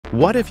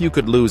What if you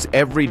could lose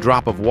every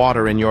drop of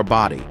water in your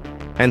body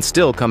and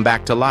still come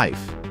back to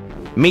life?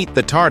 Meet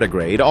the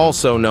tardigrade,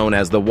 also known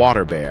as the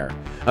water bear,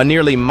 a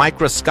nearly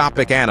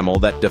microscopic animal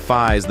that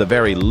defies the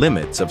very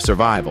limits of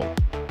survival.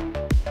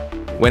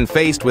 When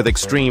faced with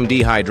extreme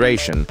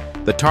dehydration,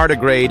 the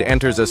tardigrade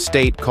enters a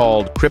state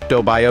called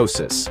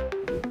cryptobiosis.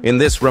 In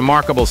this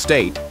remarkable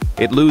state,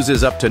 it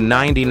loses up to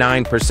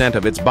 99%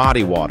 of its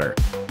body water,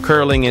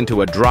 curling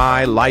into a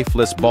dry,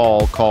 lifeless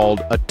ball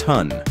called a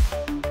ton.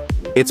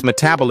 Its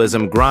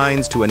metabolism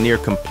grinds to a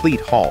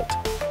near-complete halt,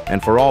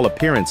 and for all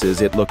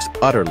appearances it looks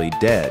utterly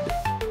dead.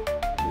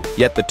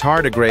 Yet the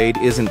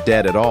tardigrade isn't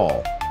dead at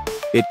all.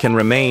 It can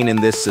remain in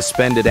this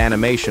suspended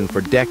animation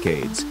for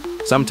decades,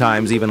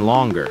 sometimes even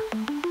longer.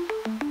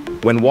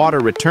 When water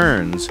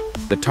returns,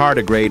 the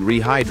tardigrade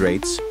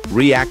rehydrates,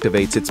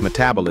 reactivates its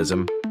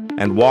metabolism,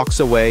 and walks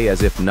away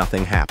as if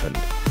nothing happened.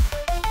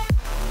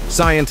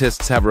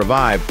 Scientists have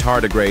revived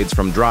tardigrades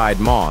from dried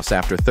moss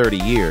after 30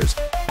 years,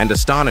 and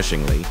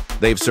astonishingly,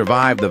 they've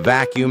survived the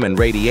vacuum and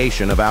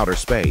radiation of outer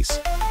space.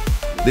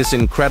 This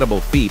incredible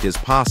feat is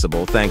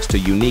possible thanks to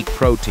unique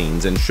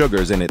proteins and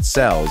sugars in its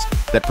cells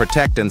that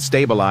protect and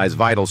stabilize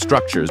vital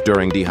structures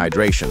during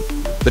dehydration.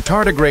 The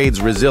tardigrade's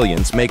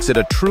resilience makes it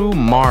a true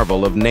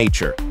marvel of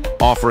nature,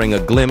 offering a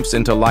glimpse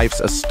into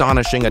life's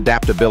astonishing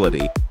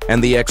adaptability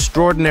and the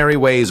extraordinary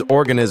ways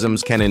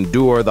organisms can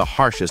endure the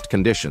harshest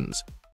conditions.